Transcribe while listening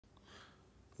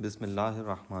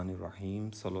Bismillahirrahmanirrahim.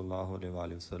 Sallallahu alayhi wa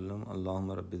sallam.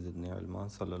 Allahumma rabbi zidni ilma.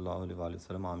 Sallallahu alayhi wa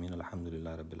sallam. Ameen.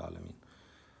 Alhamdulillah rabbil alameen.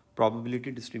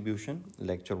 Probability distribution,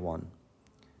 lecture 1.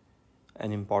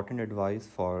 An important advice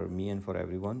for me and for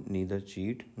everyone: neither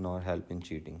cheat nor help in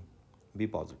cheating. Be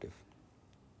positive.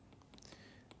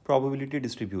 Probability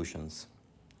distributions.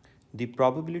 The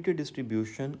probability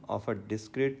distribution of a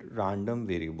discrete random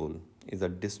variable is a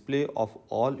display of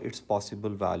all its possible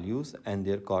values and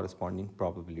their corresponding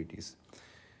probabilities.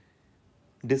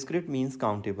 Discrete means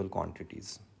countable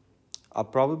quantities. A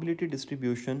probability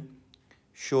distribution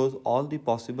shows all the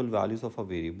possible values of a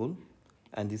variable,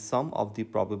 and the sum of the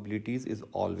probabilities is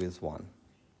always 1.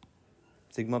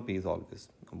 Sigma p is always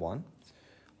 1,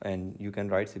 and you can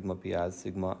write sigma p as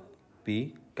sigma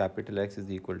p capital X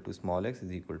is equal to small x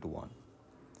is equal to 1.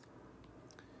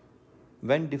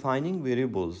 When defining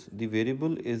variables, the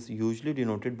variable is usually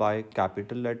denoted by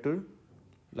capital letter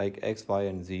like x, y,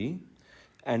 and z,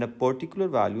 and a particular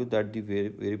value that the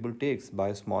variable takes by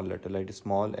a small letter like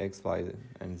small x, y,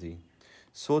 and z.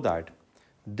 So that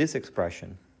this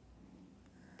expression,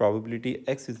 probability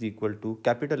x is equal to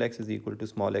capital X is equal to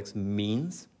small x,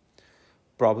 means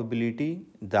probability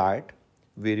that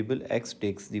variable x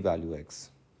takes the value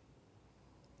x.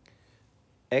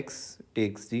 X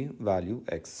takes the value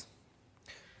x,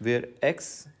 where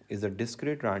x is a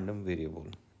discrete random variable.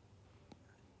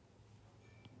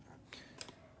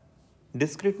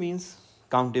 Discrete means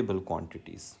countable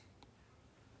quantities.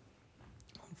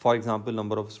 For example,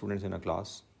 number of students in a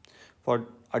class. For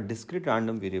a discrete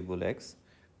random variable x,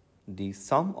 the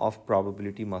sum of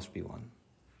probability must be 1.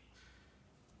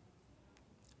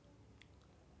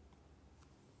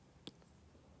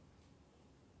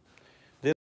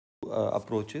 There are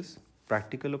approaches: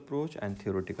 practical approach and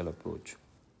theoretical approach.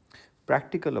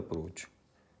 Practical approach.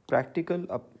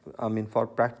 For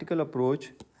practical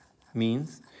approach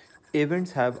means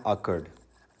events have occurred.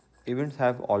 Events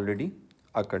have already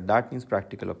occurred. That means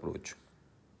practical approach.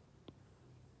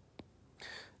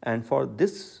 And for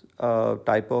this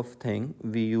type of thing,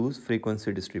 we use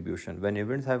frequency distribution. When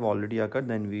events have already occurred,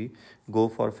 then we go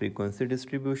for frequency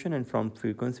distribution, and from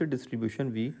frequency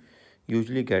distribution, we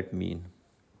usually get mean.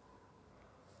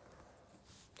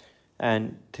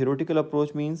 And theoretical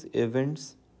approach means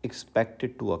events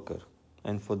expected to occur,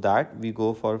 and for that we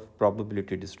go for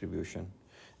probability distribution,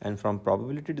 and from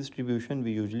probability distribution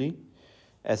we usually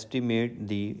estimate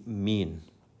the mean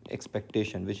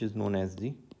expectation, which is known as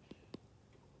the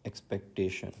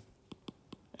expectation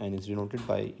and is denoted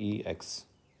by EX.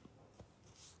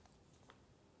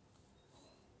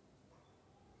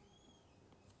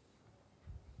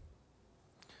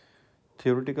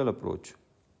 Theoretical approach.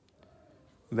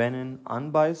 When an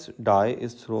unbiased die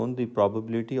is thrown, the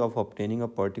probability of obtaining a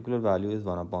particular value is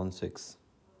 1 upon 6.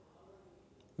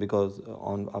 Because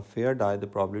on a fair die, the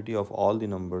probability of all the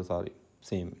numbers are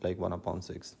same, like 1 upon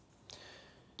 6.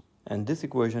 And this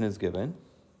equation is given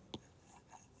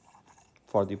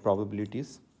for the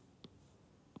probabilities.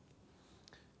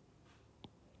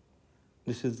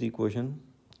 This is the equation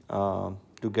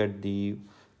to get the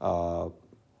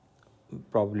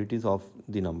probabilities of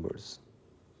the numbers,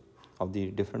 of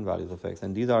the different values of x,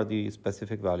 and these are the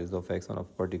specific values of x on a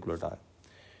particular die,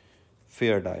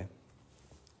 fair die.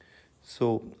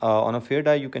 So on a fair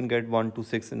die you can get 1 to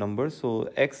 6 numbers.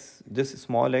 So x, this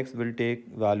small x will take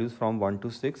values from 1 to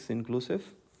 6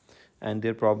 inclusive, and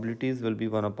their probabilities will be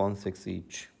 1 upon 6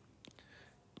 each.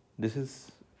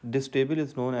 This table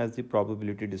is known as the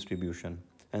probability distribution,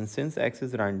 and since x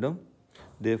is random,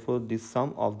 therefore the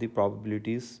sum of the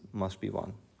probabilities must be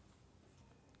 1.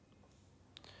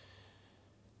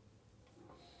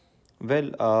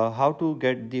 Well, how to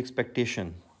get the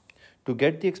expectation? To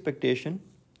get the expectation,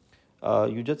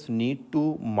 you just need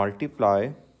to multiply.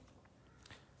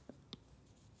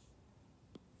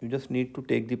 You just need to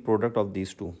take the product of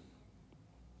these two.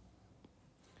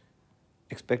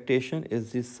 Expectation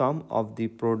is the sum of the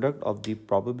product of the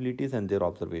probabilities and their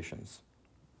observations.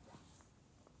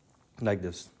 Like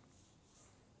this.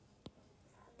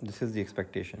 This is the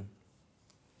expectation.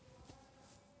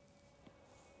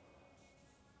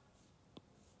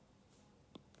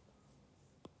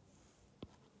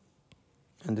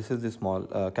 And this is the small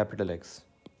capital X.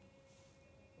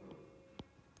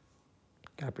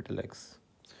 Capital X.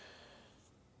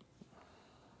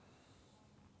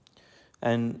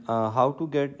 And how to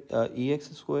get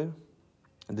EX square?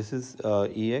 This is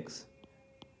EX.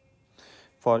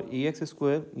 For EX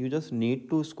square, you just need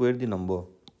to square the number.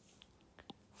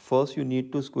 First, you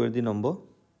need to square the number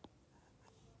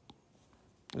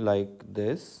like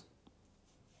this.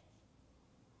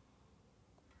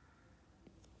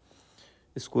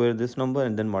 square this number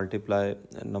and then multiply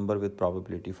a number with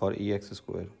probability for ex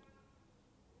square.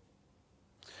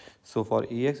 So for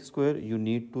ex square, you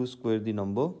need to square the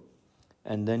number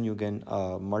and then you can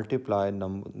multiply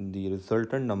the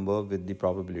resultant number with the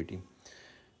probability.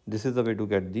 This is the way to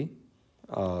get the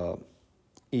uh,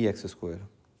 ex square.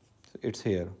 So it's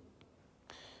here.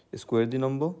 Square the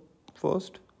number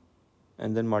first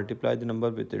and then multiply the number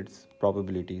with its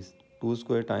probabilities. 2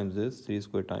 square times this, 3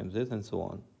 square times this, and so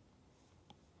on.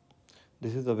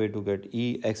 This is the way to get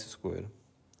ex square.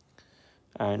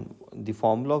 And the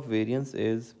formula of variance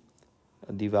is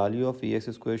the value of ex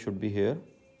square should be here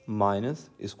minus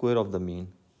square of the mean.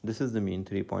 This is the mean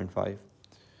 3.5.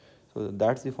 So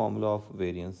that's the formula of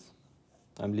variance.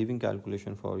 I'm leaving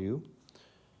calculation for you.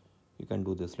 You can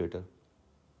do this later.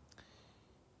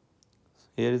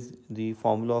 Here is the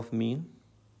formula of mean,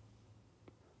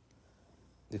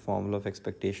 the formula of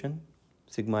expectation,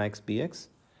 sigma x px,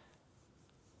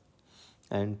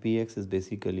 and px is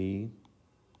basically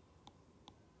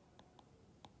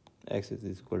x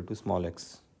is equal to small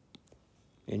x.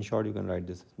 In short, you can write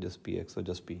this just px or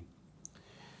just p.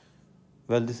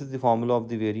 Well, this is the formula of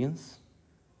the variance,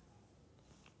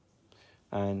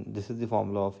 and this is the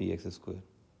formula of ex square.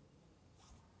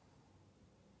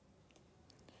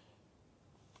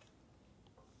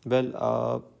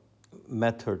 Well,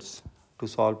 methods to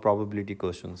solve probability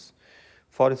questions.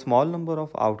 For a small number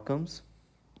of outcomes,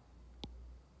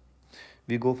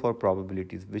 we go for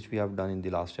probabilities, which we have done in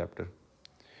the last chapter.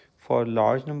 For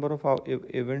large number of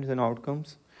events and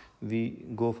outcomes, we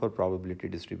go for probability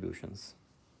distributions.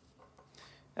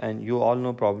 And you all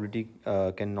know probability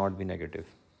cannot be negative.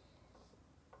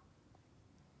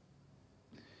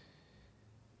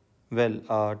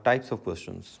 Well, types of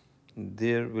questions.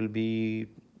 There will be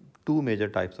two major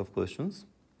types of questions.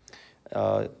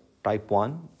 Type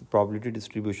 1, probability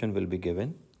distribution will be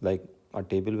given, like a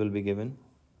table will be given,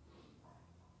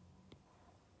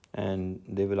 and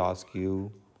they will ask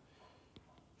you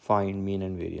find mean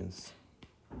and variance.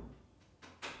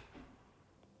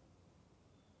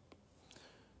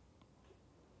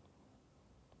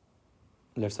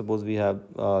 Let's suppose we have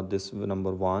this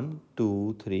number 1,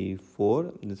 2, 3,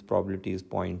 4. This probability is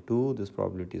 0.2. This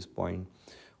probability is 0.1,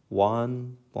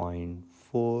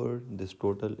 0.4. This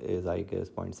total is, I guess,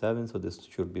 0.7. So this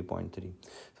should be 0.3.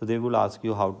 So they will ask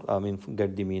you how to,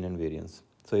 get the mean and variance.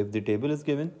 So if the table is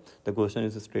given, the question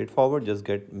is straightforward. Just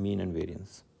get mean and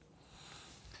variance.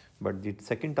 But the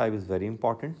second type is very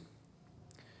important.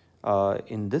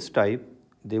 In this type,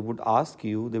 they would ask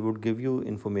you, they would give you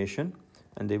information,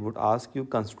 and they would ask you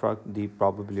construct the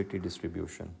probability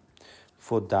distribution.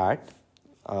 For that,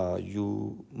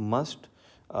 you must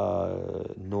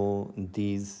know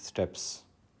these steps.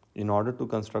 In order to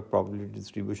construct probability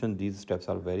distribution, these steps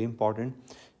are very important.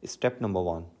 Step number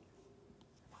 1.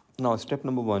 Now, step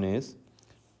number 1 is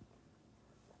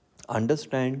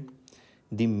understand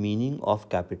the meaning of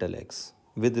capital X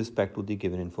with respect to the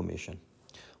given information.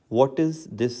 What is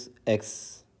this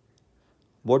X?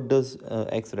 What does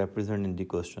X represent in the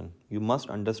question? You must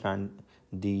understand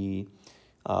the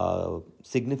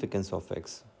significance of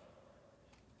X.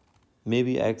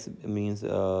 Maybe X means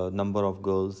number of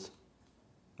girls.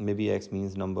 Maybe X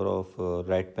means number of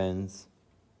red pens,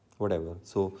 whatever.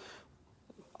 So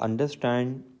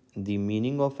understand the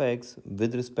meaning of X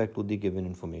with respect to the given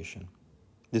information.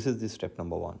 This is the step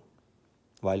number 1.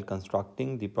 While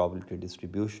constructing the probability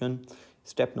distribution,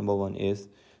 step number 1 is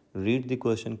read the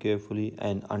question carefully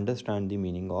and understand the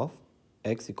meaning of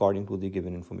X according to the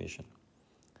given information.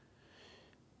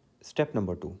 Step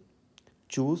number 2,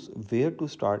 choose where to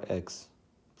start X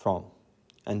from.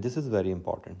 And this is very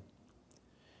important.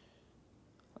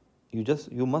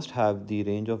 You must have the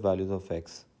range of values of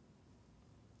X.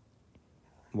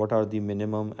 What are the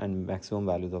minimum and maximum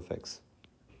values of X?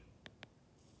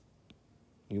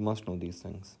 You must know these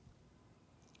things.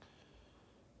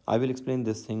 I will explain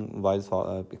this thing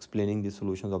while explaining the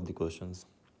solutions of the questions.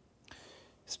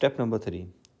 Step number 3,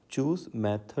 choose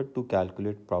method to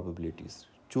calculate probabilities.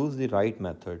 Choose the right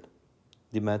method,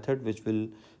 the method which will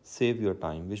save your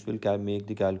time, which will make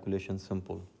the calculation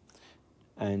simple.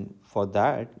 And for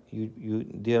that,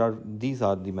 these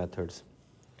are the methods.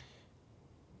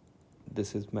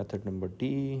 This is method number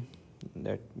D.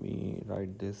 Let me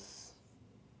write this.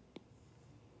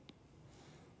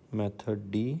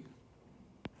 Method D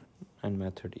and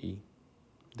method E.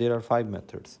 There are 5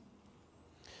 methods.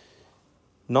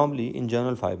 Normally, in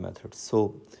general, 5 methods.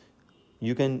 So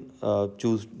you can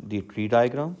choose the tree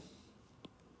diagram.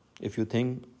 If you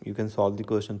think you can solve the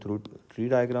question through tree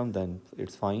diagram, then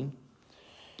it's fine.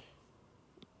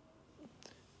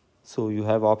 So you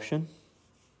have option.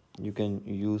 You can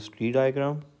use tree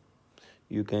diagram.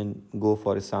 You can go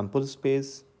for a sample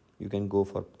space. You can go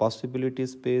for possibility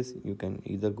space. You can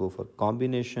either go for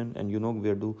combination, and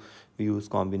where do we use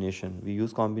combination? We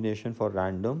use combination for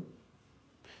random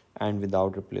and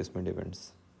without replacement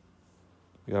events.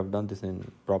 You have done this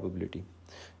in probability.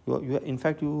 In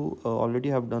fact, you already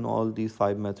have done all these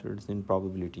 5 methods in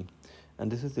probability,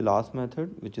 and this is the last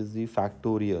method, which is the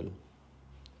factorial.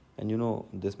 And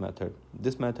this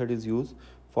method is used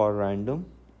for random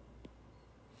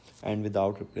and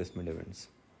without replacement events.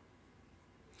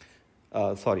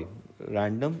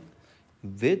 Random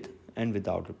with and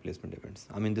without replacement events.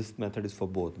 I mean, this method is for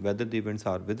both. Whether the events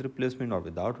are with replacement or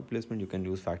without replacement, you can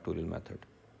use factorial method.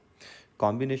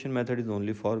 Combination method is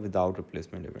only for without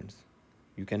replacement events.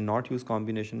 You cannot use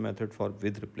combination method for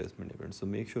with replacement events. So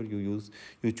make sure you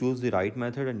choose the right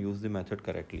method and use the method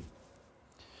correctly.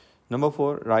 Number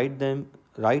 4, write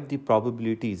the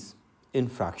probabilities in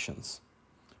fractions.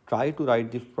 Try to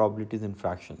write the probabilities in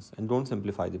fractions and don't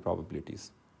simplify the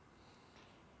probabilities.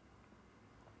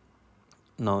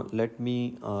 Now let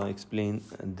me explain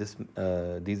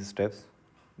these steps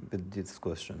with this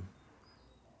question.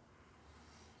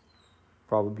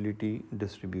 Probability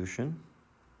distribution.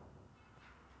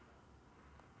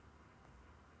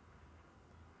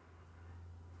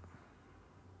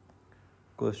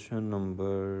 Question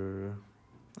number,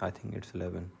 I think it's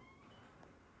 11.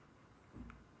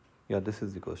 Yeah, this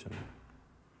is the question.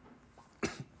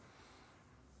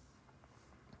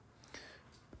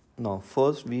 Now,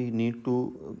 first we need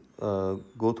to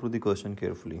go through the question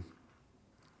carefully.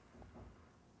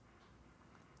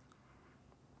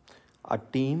 A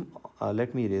team,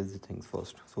 let me erase the things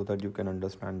first so that you can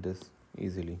understand this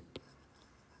easily.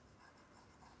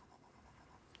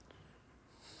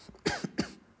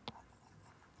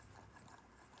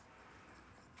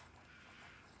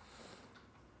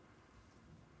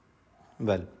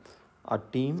 Well, a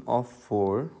team of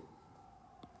 4,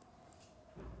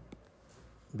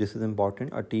 this is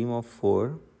important, a team of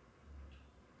 4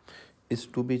 is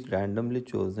to be randomly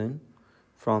chosen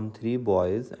from 3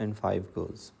 boys and 5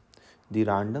 girls. The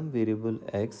random variable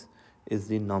x is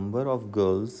the number of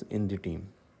girls in the team.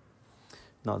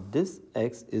 Now this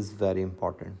x is very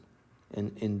important.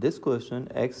 In this question,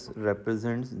 x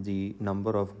represents the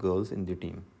number of girls in the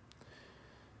team.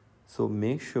 So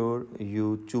make sure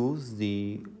you choose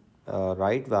the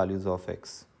right values of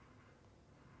x.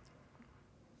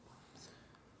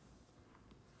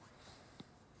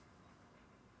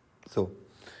 So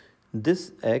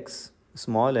this x,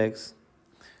 small x,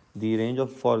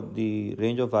 for the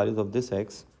range of values of this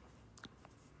x,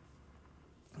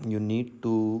 you need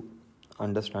to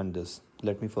understand this.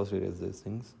 Let me first erase these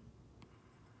things.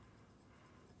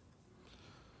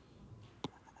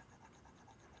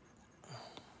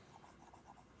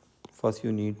 First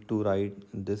you need to write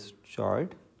this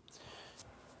chart.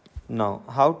 Now,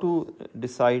 how to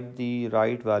decide the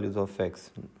right values of x?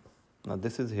 Now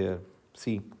this is here.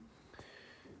 See,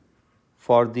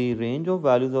 for the range of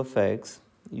values of x,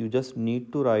 you just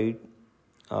need to write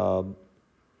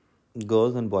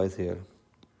girls and boys here.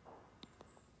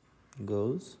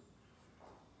 Girls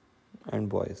and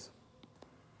boys.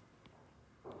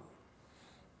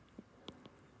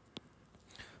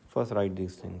 First write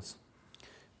these things.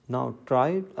 Now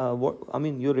try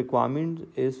your requirement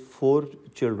is 4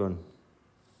 children.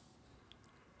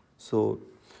 So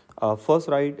first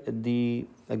write the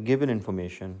given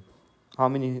information. How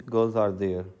many girls are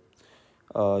there?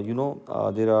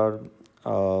 There are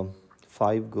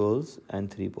 5 girls and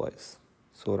 3 boys.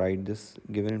 So write this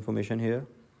given information here.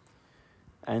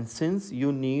 And since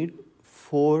you need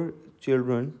 4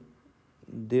 children,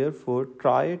 therefore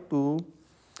try to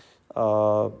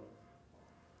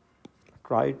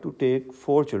take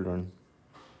 4 children.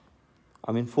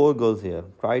 4 girls here.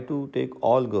 Try to take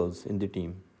all girls in the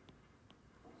team.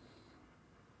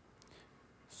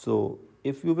 So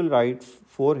if you will write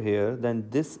 4 here, then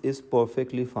this is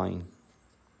perfectly fine.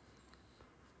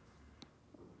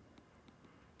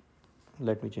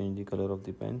 Let me change the color of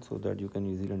the pen so that you can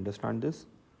easily understand this.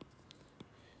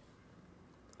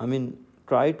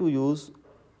 Try to use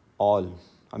all.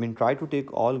 Try to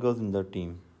take all girls in the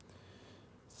team.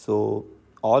 So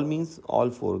all means all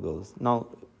 4 girls. Now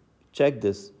check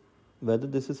this, whether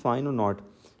this is fine or not.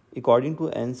 According to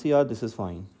NCR, this is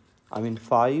fine.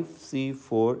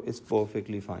 5C4 is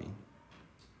perfectly fine.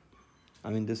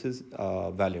 This is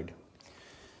valid.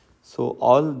 So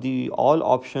all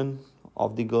option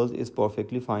of the girls is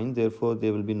perfectly fine. Therefore,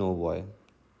 there will be no boy.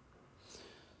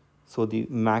 So the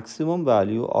maximum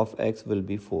value of x will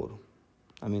be 4.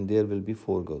 There will be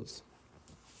 4 girls.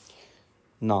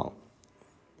 Now,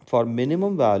 For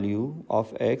minimum value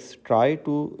of x, try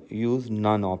to use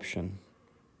none option,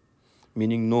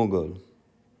 meaning no girl.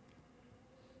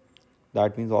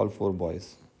 That means all 4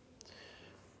 boys.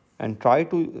 And try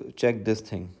to check this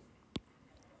thing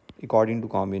according to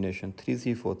combination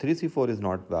 3c4. 3c4 is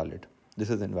not valid. This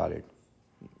is invalid.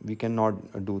 We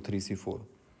cannot do 3c4.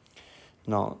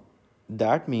 Now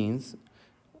that means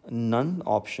none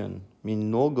option, mean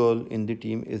no girl in the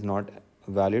team, is not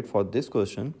valid for this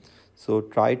question. So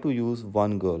try to use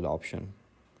one girl option.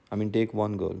 I mean take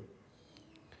one girl,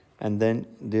 and then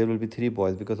there will be 3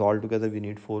 boys, because altogether we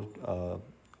need 4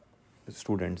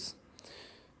 students.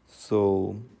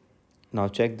 So now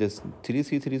check this,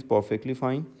 3c3 is perfectly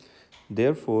fine.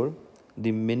 Therefore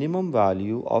the minimum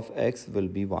value of x will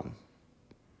be 1.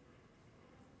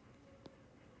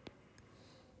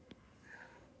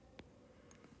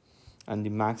 And the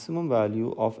maximum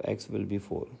value of x will be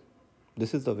 4.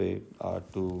 This is the way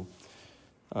to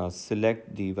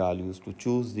select the values, to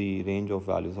choose the range of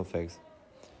values of x.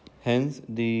 Hence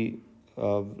the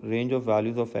range of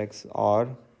values of x are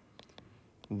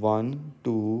 1,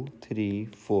 2, 3,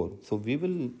 4. So we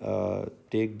will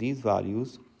take these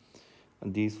values,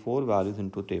 these 4 values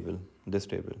into table, this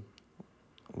table,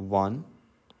 1,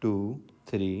 2,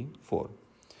 3, 4.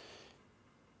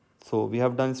 So we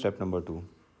have done step number 2.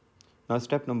 Now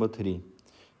step number 3.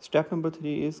 Step number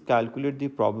 3 is calculate the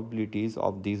probabilities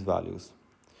of these values.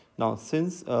 Now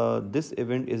since this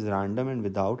event is random and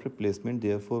without replacement,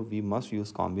 therefore we must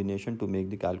use combination to make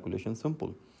the calculation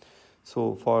simple.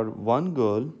 So for one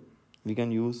girl we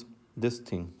can use this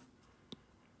thing.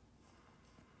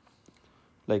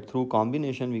 Like through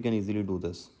combination we can easily do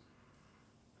this.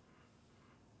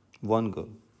 One girl.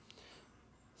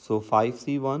 So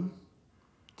 5c1,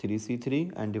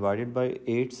 3c3 and divided by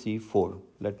 8c4.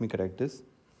 Let me correct this.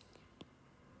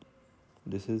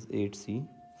 This is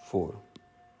 8c4.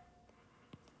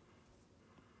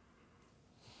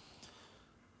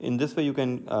 In this way you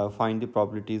can find the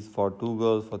probabilities for 2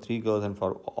 girls, for 3 girls and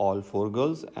for all 4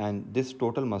 girls, and this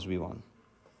total must be 1.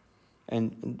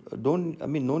 And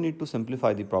no need to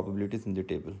simplify the probabilities in the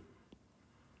table.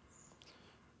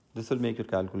 This will make your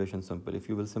calculation simple. If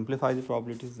you will simplify the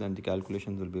probabilities, then the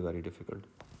calculations will be very difficult.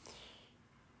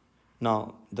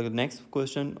 Now the next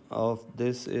question of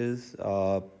this is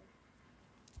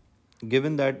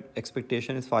given that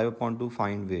expectation is 5/2,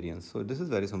 find variance. So this is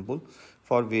very simple.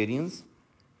 For variance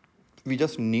we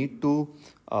just need to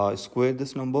square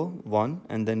this number 1,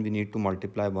 and then we need to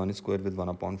multiply 1 square with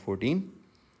 1/14.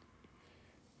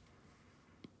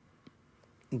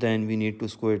 Then we need to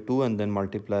square 2 and then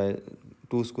multiply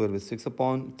 2 square with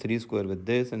 6/3 square with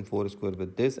this and 4 square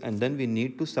with this, and then we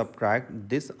need to subtract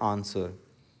this answer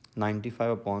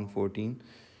 95/14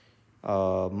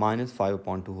 minus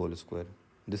 5/2 whole square.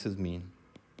 This is mean,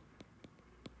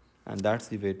 and that's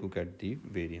the way to get the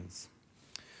variance.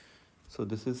 So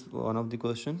this is one of the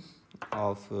question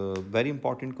of very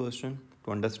important question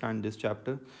to understand this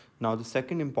chapter. Now the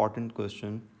second important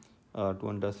question to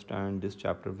understand this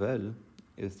chapter well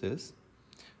is this.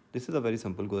 This is a very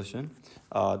simple question.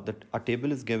 That a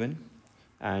table is given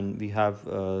and we have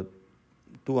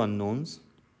 2 unknowns,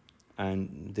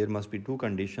 and there must be 2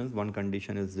 conditions. One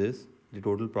condition is this, the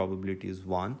total probability is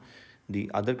 1. The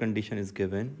other condition is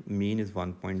given, mean is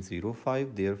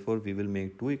 1.05. Therefore we will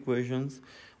make 2 equations,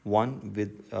 one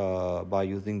with by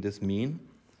using this mean,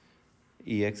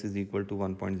 Ex is equal to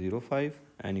 1.05,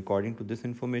 and according to this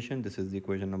information this is the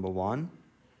equation number 1,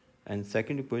 and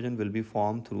second equation will be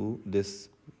formed through this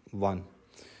 1.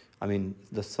 I mean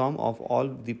the sum of all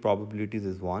the probabilities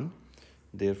is 1.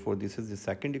 Therefore this is the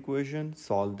second equation.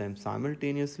 Solve them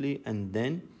simultaneously and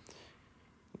then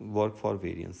work for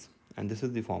variance, and this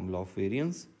is the formula of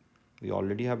variance. We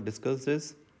already have discussed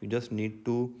this. You just need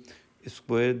to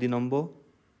square the number,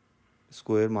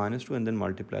 square minus 2, and then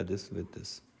multiply this with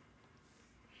this.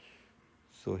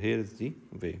 So here is the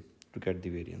way to get the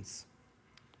variance.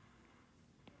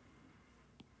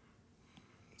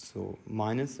 So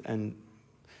minus and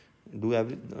do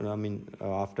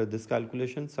after this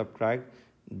calculation subtract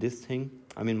this thing,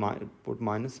 put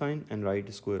minus sign and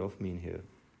write square of mean here,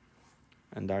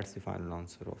 and that's the final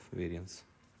answer of variance.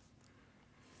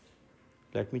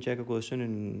 Let me check a question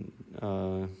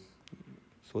in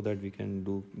so that we can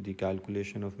do the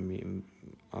calculation of mean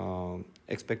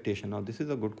expectation. Now this is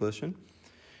a good question.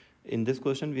 In this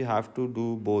question we have to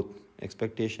do both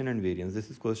expectation and variance. This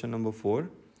is question number 4.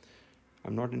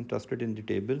 I'm not interested in the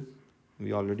table.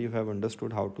 We already have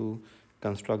understood how to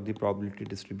construct the probability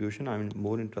distribution. I'm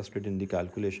more interested in the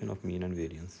calculation of mean and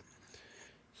variance.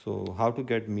 So how to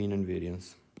get mean and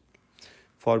variance?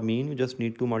 For mean, you just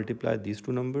need to multiply these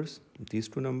two numbers, these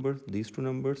two numbers, these two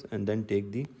numbers, and then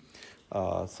take the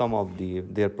sum of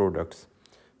their products.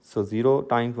 So 0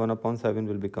 times 1 upon 7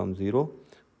 will become 0.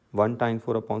 1 times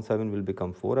 4 upon 7 will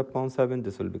become 4 upon 7.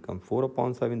 This will become 4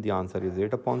 upon 7. The answer is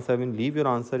 8 upon 7. Leave your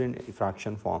answer in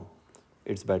fraction form.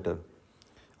 It's better.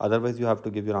 Otherwise, you have to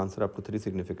give your answer up to 3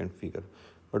 significant figure.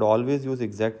 But always use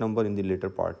exact number in the later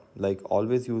part. Like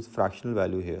always use fractional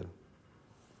value here.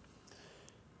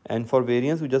 And for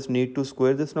variance, we just need to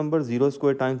square this number. 0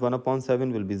 square times 1 upon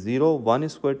 7 will be 0. 1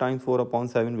 square times 4 upon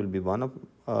 7 will be 1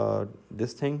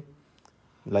 this thing,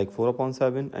 like 4 upon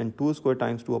 7. And 2 square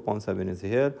times 2 upon 7 is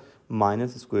here,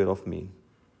 minus square of mean.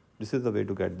 This is the way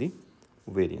to get the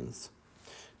variance.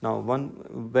 Now, one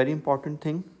very important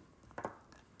thing,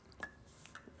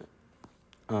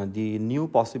 the new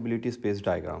possibility space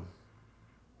diagram.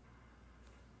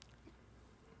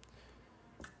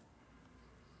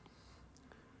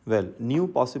 Well, new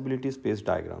possibility space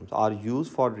diagrams are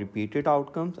used for repeated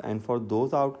outcomes and for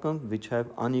those outcomes which have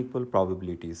unequal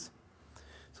probabilities.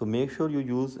 So make sure you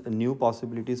use a new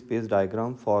possibility space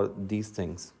diagram for these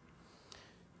things.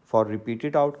 For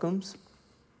repeated outcomes,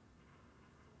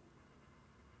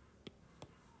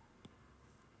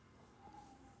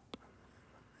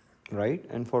 right,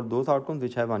 and for those outcomes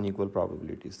which have unequal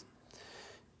probabilities.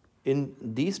 In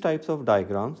these types of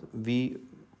diagrams, we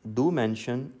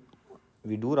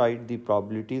do write the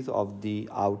probabilities of the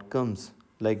outcomes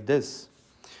like this.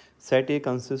 Set A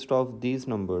consists of these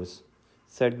numbers.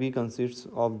 Set B consists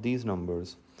of these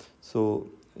numbers. So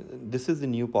this is the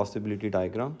new possibility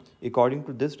diagram. According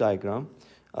to this diagram,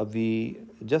 we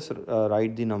just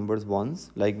write the numbers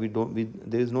once. Like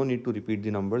there is no need to repeat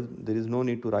the numbers. There is no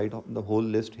need to write the whole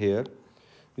list here.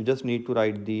 You just need to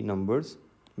write the numbers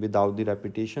without the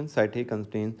repetition. Set A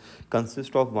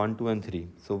consists of 1, 2, and 3.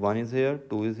 So 1 is here,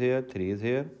 2 is here, 3 is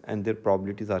here, and their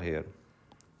probabilities are here.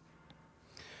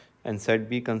 And set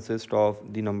B consists of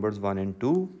the numbers 1 and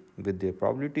 2 with their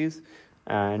probabilities.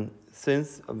 And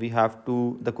since we have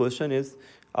to, the question is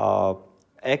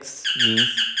X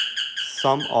means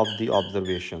sum of the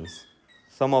observations,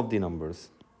 sum of the numbers.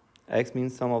 X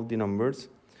means sum of the numbers.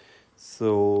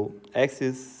 So X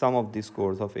is sum of the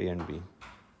scores of A and B.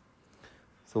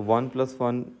 So 1 plus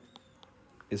 1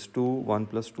 is 2, 1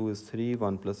 plus 2 is 3,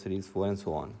 1 plus 3 is 4, and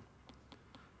so on.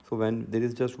 So when there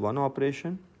is just one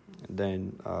operation,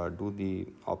 then do the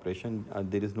operation.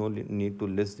 There is no need to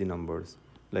list the numbers.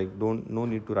 Like no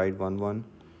need to write 1, 1,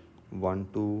 1,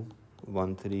 2,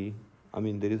 1, 3. I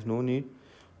mean, there is no need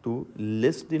to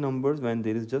list the numbers when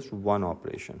there is just one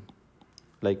operation,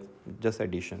 like just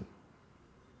addition.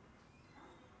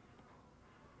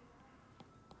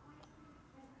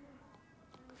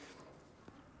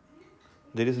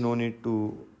 There is no need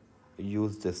to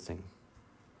use this thing.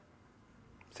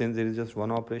 Since there is just one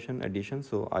operation, addition,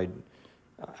 so I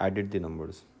added the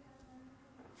numbers.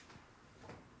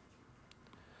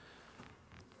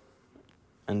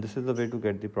 And this is the way to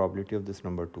get the probability of this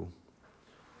number 2.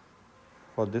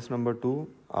 For this number 2,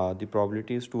 the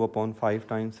probability is 2 upon 5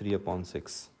 times 3 upon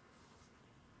 6.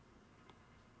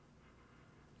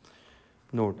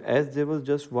 Note, as there was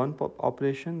just one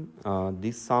operation,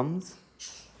 the sums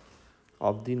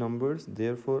of the numbers,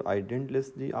 therefore I didn't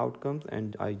list the outcomes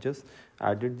and I just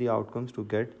added the outcomes to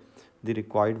get the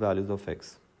required values of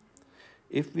X.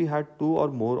 If we had 2 or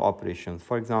more operations,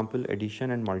 for example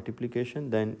addition and multiplication,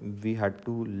 then we had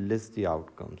to list the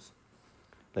outcomes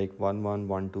like 1, 1,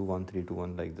 1, 2, 1, 3, 2,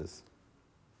 1, like this.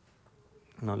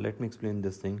 Now let me explain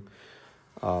this thing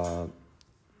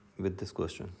with this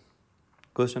question.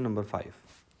 Question number 5.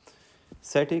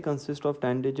 Set A consists of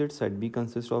 10 digits, set B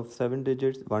consists of 7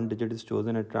 digits. One digit is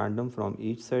chosen at random from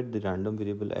each set. The random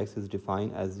variable X is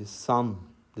defined as the sum,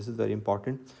 this is very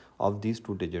important, of these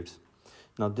 2 digits.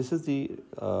 Now this is the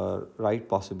right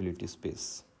possibility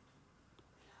space.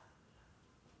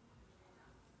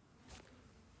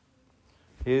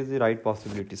 Here is the right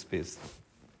possibility space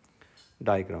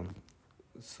diagram.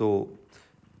 So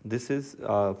this is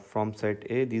from set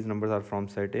A, these numbers are from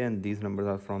set A, and these numbers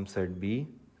are from set B.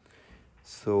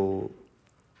 So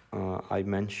I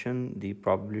mentioned the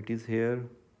probabilities here,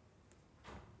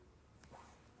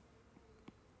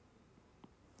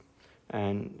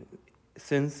 and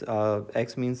since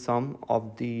X means sum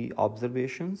of the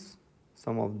observations,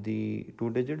 sum of the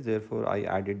 2 digits, therefore I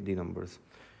added the numbers,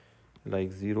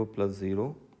 like 0 plus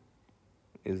 0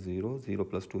 is 0, 0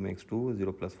 plus 2 makes 2,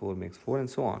 0 plus 4 makes 4, and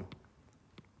so on.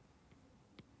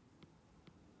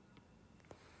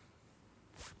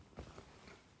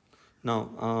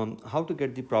 Now, how to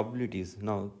get the probabilities?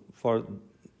 Now, for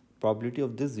probability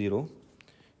of this 0,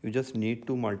 you just need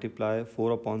to multiply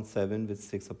 4 upon 7 with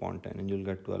 6 upon 10 and you'll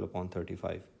get 12 upon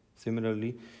 35.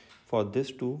 Similarly, for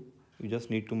this 2, you just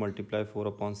need to multiply 4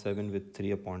 upon 7 with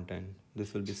 3 upon 10.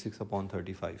 This will be 6 upon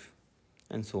 35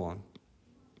 and so on.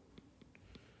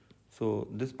 So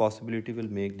this possibility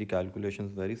will make the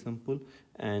calculations very simple,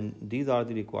 and these are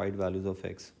the required values of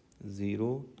x: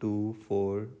 0, 2,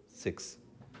 4, 6.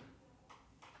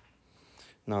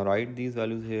 Now write these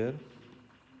values here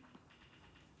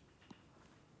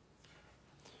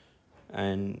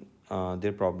and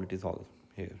their probabilities all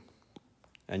here,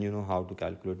 and you know how to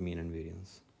calculate mean and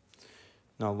variance.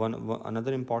 Now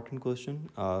another important question,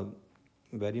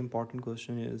 very important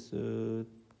question is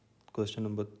question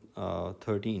number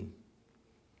 13.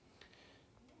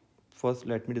 First,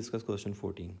 let me discuss question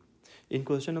 14. In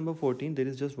question number 14, there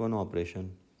is just one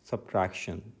operation,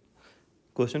 subtraction.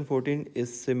 Question 14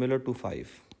 is similar to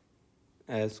 5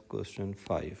 as question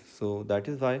 5. So that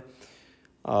is why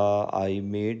I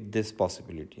made this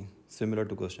possibility similar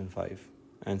to question 5,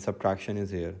 and subtraction is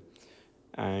here.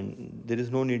 And there is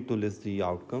no need to list the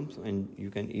outcomes, and you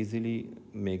can easily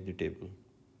make the table.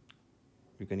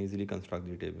 You can easily construct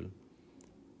the table.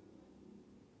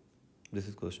 This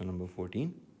is question number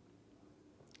 14.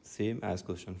 Same as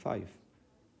question 5.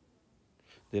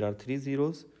 There are 3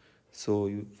 zeros, so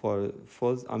for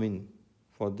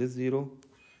this 0,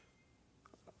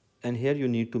 and here you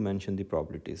need to mention the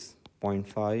probabilities: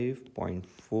 0.5,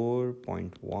 0.4,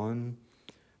 0.1,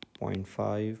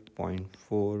 0.5,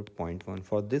 0.4, 0.1.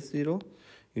 For this 0,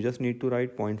 you just need to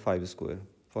write 0.5 square.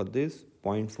 For this,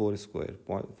 0.4 square.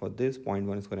 For this,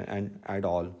 0.1 square, and add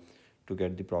all to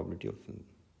get the probability of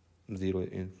 0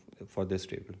 for this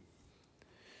table.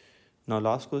 Now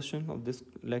last question of this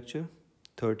lecture,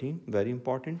 13, very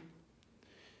important.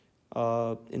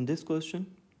 In this question,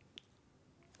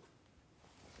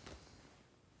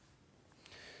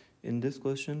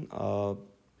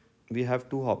 we have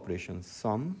two operations,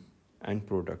 sum and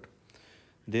product.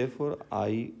 Therefore,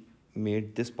 I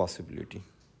made this possibility.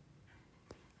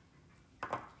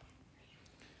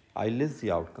 I list the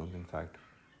outcomes, in fact.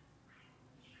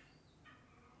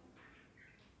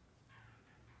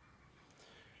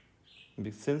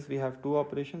 Since we have two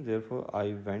operations, therefore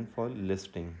I went for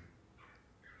listing.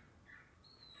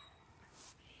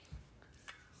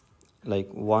 Like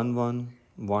 1, 1,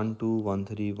 1, 2, 1,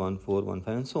 3, 1, 4, 1,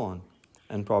 5, and so on.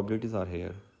 And probabilities are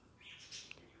here.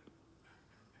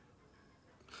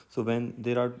 So when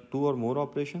there are two or more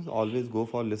operations, always go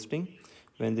for listing.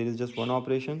 When there is just one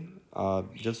operation,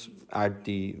 just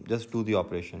do the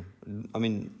operation.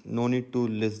 No need to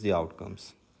list the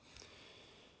outcomes.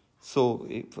 So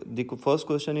the first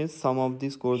question is, sum of the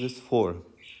scores is 4.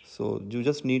 So you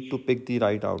just need to pick the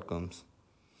right outcomes.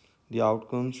 The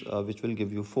outcomes which will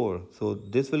give you 4. So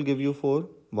this will give you 4,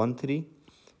 1, 3,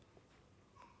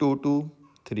 2, 2,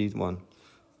 3, 1.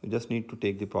 You just need to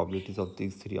take the probabilities of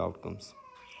these 3 outcomes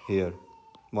here: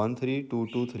 1, 3, 2,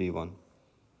 2, 3, 1.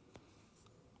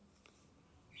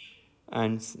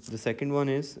 And the second one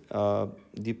is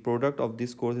the product of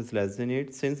these scores is less than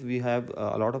 8. Since we have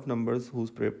a lot of numbers whose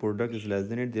product is less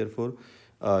than 8, therefore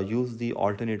use the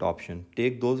alternate option.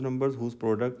 Take those numbers whose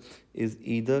product is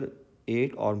either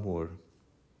 8 or more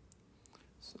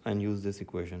and use this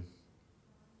equation.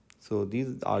 So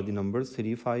these are the numbers: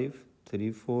 3, 5,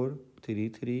 3, 4, 3,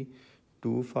 3,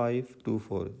 2, 5, 2,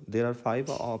 4. There are 5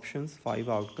 options, 5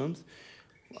 outcomes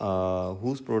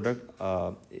whose product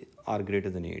are greater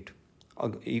than 8.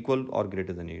 Equal or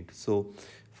greater than 8. So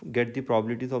get the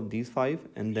probabilities of these 5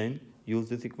 and then use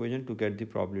this equation to get the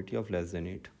probability of less than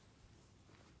 8.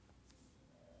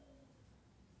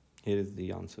 Here is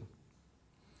the answer.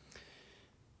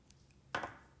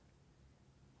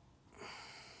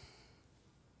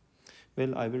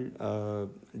 Well, I will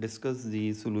discuss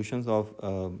the solutions of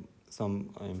some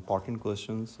important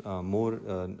questions,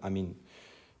 the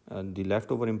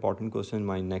leftover important question in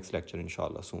my next lecture,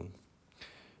 inshallah, soon.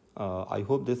 I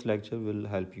hope this lecture will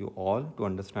help you all to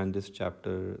understand this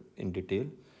chapter in detail.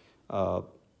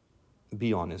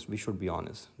 Be honest. We should be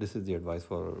honest. This is the advice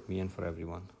for me and for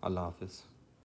everyone. Allah Hafiz.